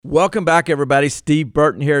Welcome back, everybody. Steve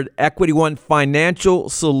Burton here at Equity One Financial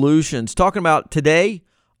Solutions. Talking about today,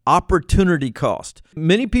 opportunity cost.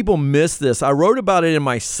 Many people miss this. I wrote about it in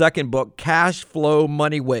my second book, Cash Flow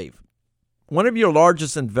Money Wave. One of your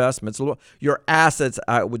largest investments, your assets,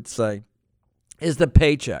 I would say, is the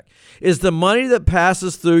paycheck, is the money that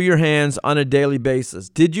passes through your hands on a daily basis.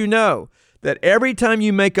 Did you know that every time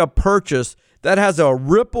you make a purchase, that has a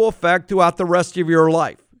ripple effect throughout the rest of your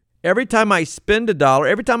life? Every time I spend a dollar,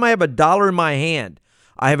 every time I have a dollar in my hand,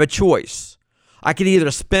 I have a choice. I can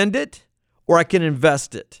either spend it or I can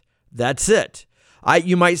invest it. That's it.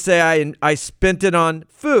 You might say I spent it on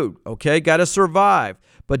food. Okay, got to survive.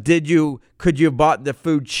 But could you have bought the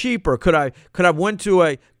food cheaper? Could I went to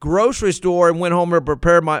a grocery store and went home and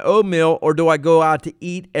prepared my oatmeal, or do I go out to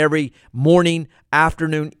eat every morning,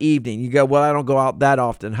 afternoon, evening? You go, well, I don't go out that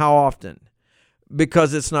often. How often?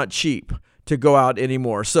 Because it's not cheap to go out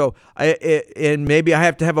anymore. So and maybe I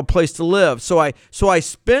have to have a place to live. So I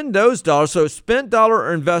spend those dollars. So spend dollar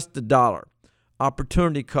or invest a dollar.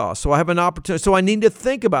 Opportunity cost. So I have an opportunity. So I need to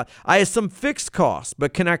think about, I have some fixed costs,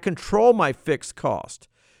 but can I control my fixed cost?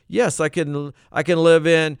 Yes, I can live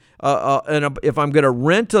in if I'm going to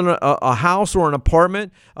rent a house or an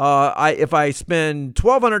apartment. If I spend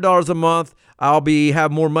 $1,200 a month, I'll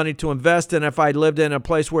have more money to invest in if I lived in a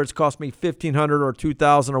place where it's cost me $1,500 or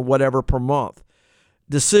 $2,000 or whatever per month.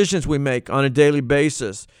 Decisions we make on a daily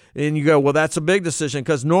basis. And you go, well, that's a big decision,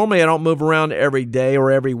 because normally I don't move around every day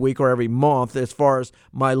or every week or every month as far as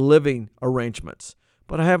my living arrangements.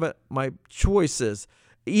 But I have my choices.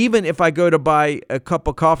 Even if I go to buy a cup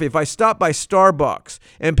of coffee, if I stop by Starbucks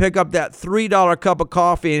and pick up that $3 cup of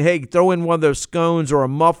coffee and, hey, throw in one of those scones or a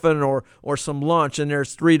muffin or some lunch, and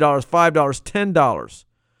there's $3, $5, $10.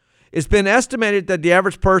 It's been estimated that the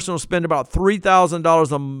average person will spend about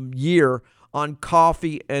 $3,000 a year on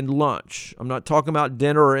coffee and lunch. I'm not talking about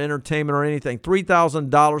dinner or entertainment or anything.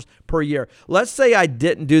 $3,000 per year. Let's say I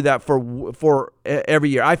didn't do that for every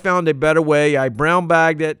year. I found a better way. I brown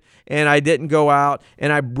bagged it, and I didn't go out,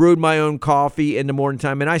 and I brewed my own coffee in the morning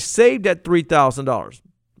time, and I saved that $3,000.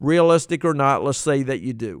 Realistic or not, let's say that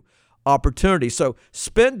you do. Opportunity. So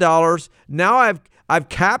spend dollars. Now I've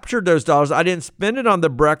captured those dollars. I didn't spend it on the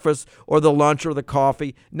breakfast or the lunch or the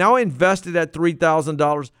coffee. Now I invested that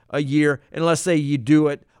 $3,000 a year, and let's say you do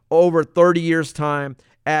it over 30 years' time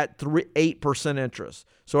at 8% interest.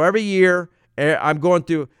 So every year I'm going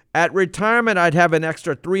through, at retirement, I'd have an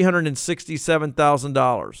extra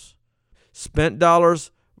 $367,000. Spent dollars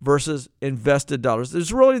versus invested dollars.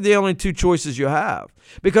 There's really the only two choices you have,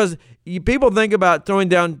 because people think about throwing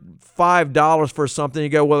down $5 for something. You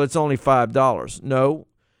go, well, it's only $5. No,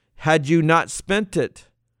 had you not spent it,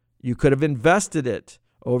 you could have invested it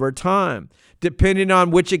over time. Depending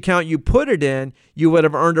on which account you put it in, you would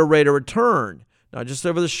have earned a rate of return. Now, just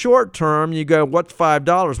over the short term, you go, what's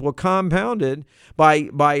 $5? Well, compounded by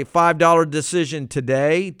 $5 decision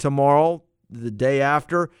today, tomorrow, the day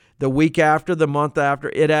after, the week after, the month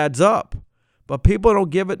after, it adds up. But people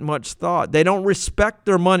don't give it much thought. They don't respect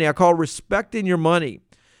their money. I call it respecting your money.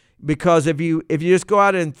 Because if you just go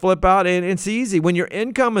out and flip out, and it's easy. When your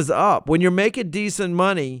income is up, when you're making decent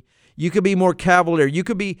money, you could be more cavalier. You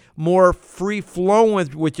could be more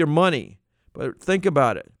free-flowing with your money. But think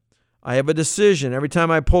about it. I have a decision every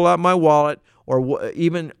time I pull out my wallet, or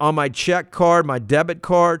even on my check card, my debit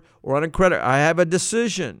card, or on a credit. I have a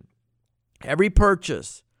decision. Every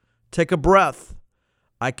purchase, take a breath.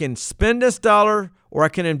 I can spend this dollar or I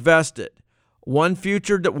can invest it. One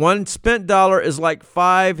spent dollar is like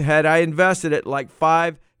five, had I invested it, like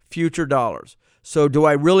 5 future dollars. So do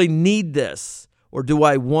I really need this, or do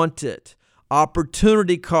I want it?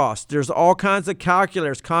 Opportunity cost. There's all kinds of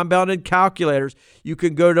calculators, compounded calculators. You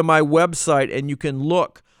can go to my website and you can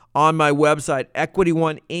look on my website,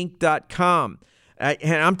 equityoneInc.com.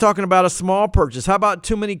 And I'm talking about a small purchase. How about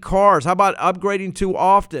too many cars? How about upgrading too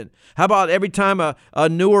often? How about every time a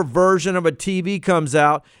newer version of a TV comes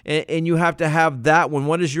out and you have to have that one?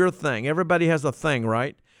 What is your thing? Everybody has a thing,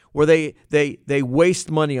 right? Where they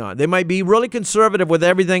waste money on. They might be really conservative with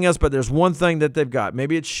everything else, but there's one thing that they've got.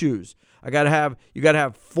 Maybe it's shoes. You got to have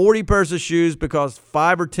 40 pairs of shoes because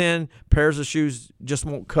 5 or 10 pairs of shoes just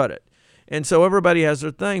won't cut it. And so everybody has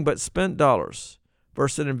their thing, but spent dollars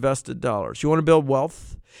versus invested dollars. You want to build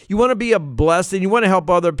wealth? You want to be a blessing? You want to help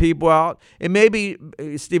other people out? And maybe,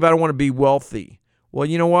 Steve, I don't want to be wealthy. Well,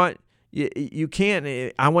 you know what? You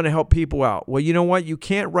can't. I want to help people out. Well, you know what? You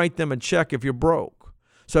can't write them a check if you're broke.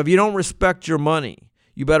 So if you don't respect your money,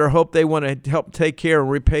 you better hope they want to help take care and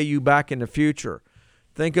repay you back in the future.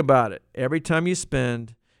 Think about it. Every time you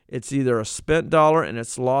spend, it's either a spent dollar and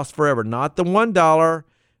it's lost forever. Not the $1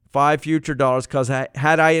 5 future dollars, because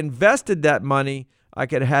had I invested that money, I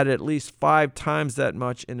could have had at least 5 times that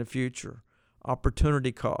much in the future.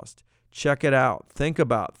 Opportunity cost. Check it out. Think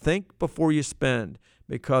before you spend,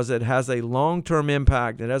 because it has a long-term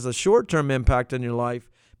impact. It has a short-term impact in your life,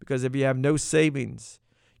 because if you have no savings,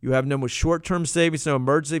 you have no short-term savings, no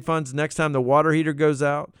emergency funds. Next time the water heater goes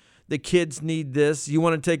out, the kids need this. You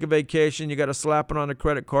want to take a vacation, you got to slap it on a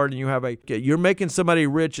credit card, and you're making somebody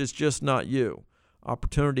rich. It's just not you.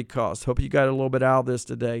 Opportunity cost. Hope you got a little bit out of this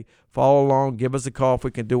today. Follow along. Give us a call if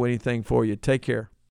we can do anything for you. Take care.